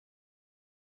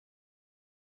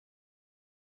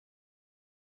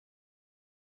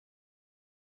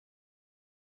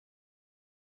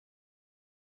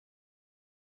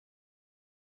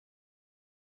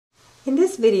In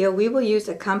this video, we will use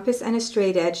a compass and a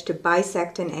straight edge to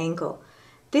bisect an angle.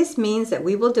 This means that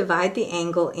we will divide the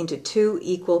angle into two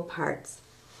equal parts.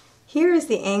 Here is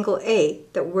the angle A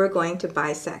that we're going to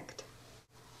bisect.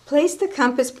 Place the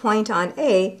compass point on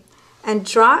A and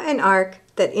draw an arc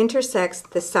that intersects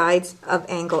the sides of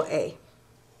angle A.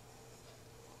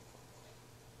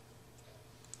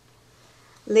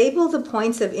 Label the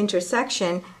points of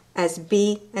intersection as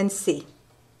B and C.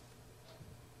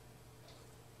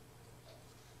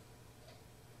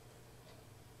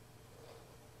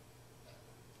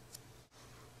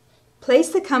 Place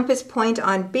the compass point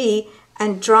on B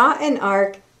and draw an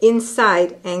arc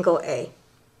inside angle A.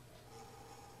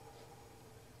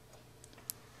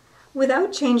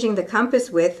 Without changing the compass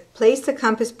width, place the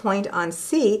compass point on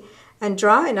C and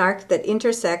draw an arc that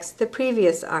intersects the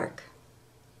previous arc.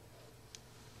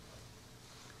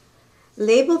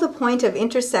 Label the point of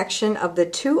intersection of the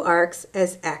two arcs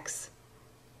as X.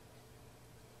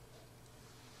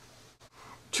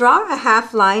 Draw a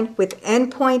half line with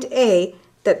endpoint A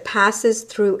that passes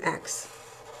through X.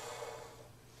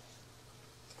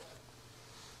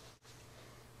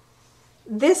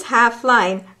 This half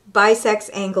line bisects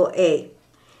angle A.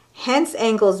 Hence,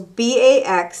 angles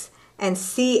BAX and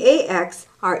CAX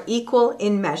are equal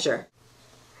in measure.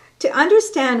 To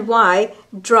understand why,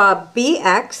 draw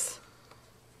BX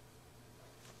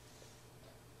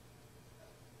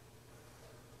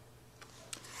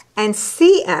and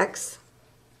CX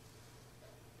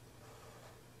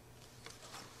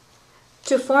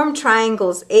to form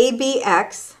triangles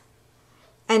ABX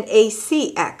and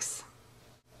ACX.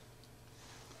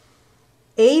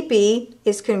 AB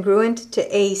is congruent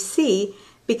to AC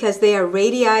because they are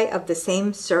radii of the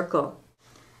same circle.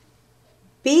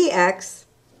 BX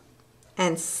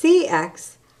and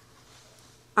CX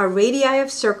are radii of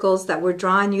circles that were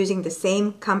drawn using the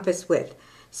same compass width,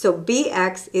 so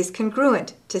BX is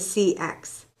congruent to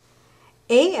CX.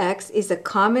 AX is a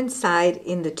common side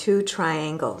in the two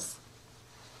triangles.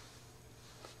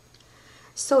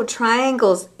 So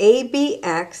triangles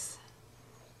ABX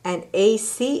and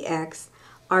ACX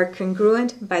are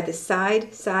congruent by the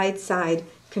side-side-side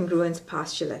congruence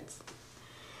postulates.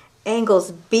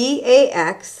 Angles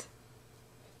BAX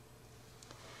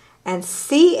and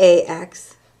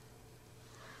CAX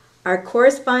are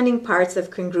corresponding parts of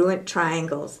congruent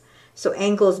triangles. So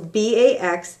angles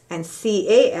BAX and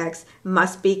CAX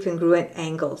must be congruent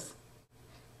angles.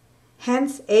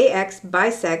 Hence, AX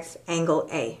bisects angle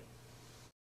A.